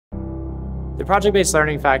The project-based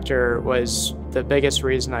learning factor was the biggest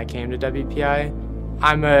reason I came to WPI.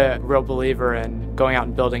 I'm a real believer in going out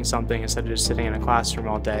and building something instead of just sitting in a classroom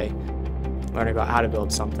all day, learning about how to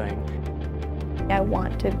build something. I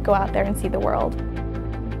want to go out there and see the world.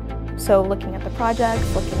 So looking at the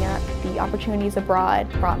projects, looking at the opportunities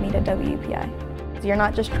abroad brought me to WPI. You're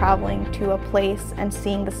not just traveling to a place and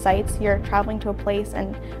seeing the sights, you're traveling to a place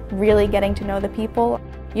and really getting to know the people.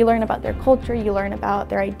 You learn about their culture, you learn about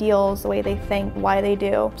their ideals, the way they think, why they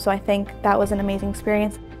do. So I think that was an amazing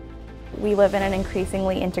experience. We live in an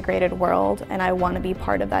increasingly integrated world, and I want to be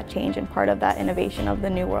part of that change and part of that innovation of the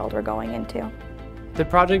new world we're going into. The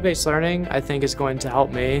project-based learning, I think, is going to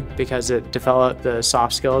help me because it develops the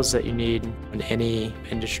soft skills that you need in any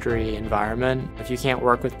industry environment. If you can't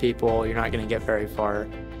work with people, you're not going to get very far.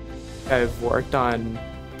 I've worked on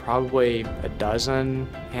probably a dozen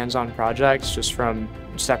hands-on projects just from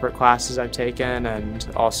separate classes I've taken and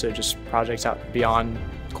also just projects out beyond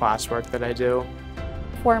classwork that I do.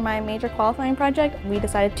 For my major qualifying project, we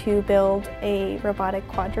decided to build a robotic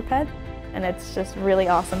quadruped, and it's just really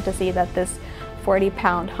awesome to see that this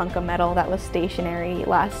 40-pound hunk of metal that was stationary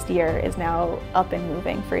last year is now up and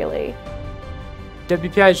moving freely.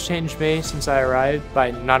 WPI has changed me since I arrived by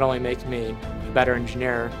not only making me a better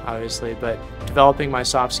engineer, obviously, but developing my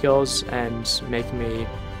soft skills and making me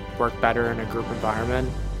work better in a group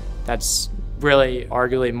environment. That's really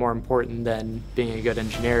arguably more important than being a good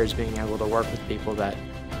engineer, is being able to work with people that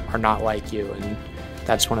are not like you, and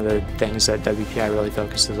that's one of the things that WPI really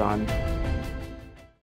focuses on.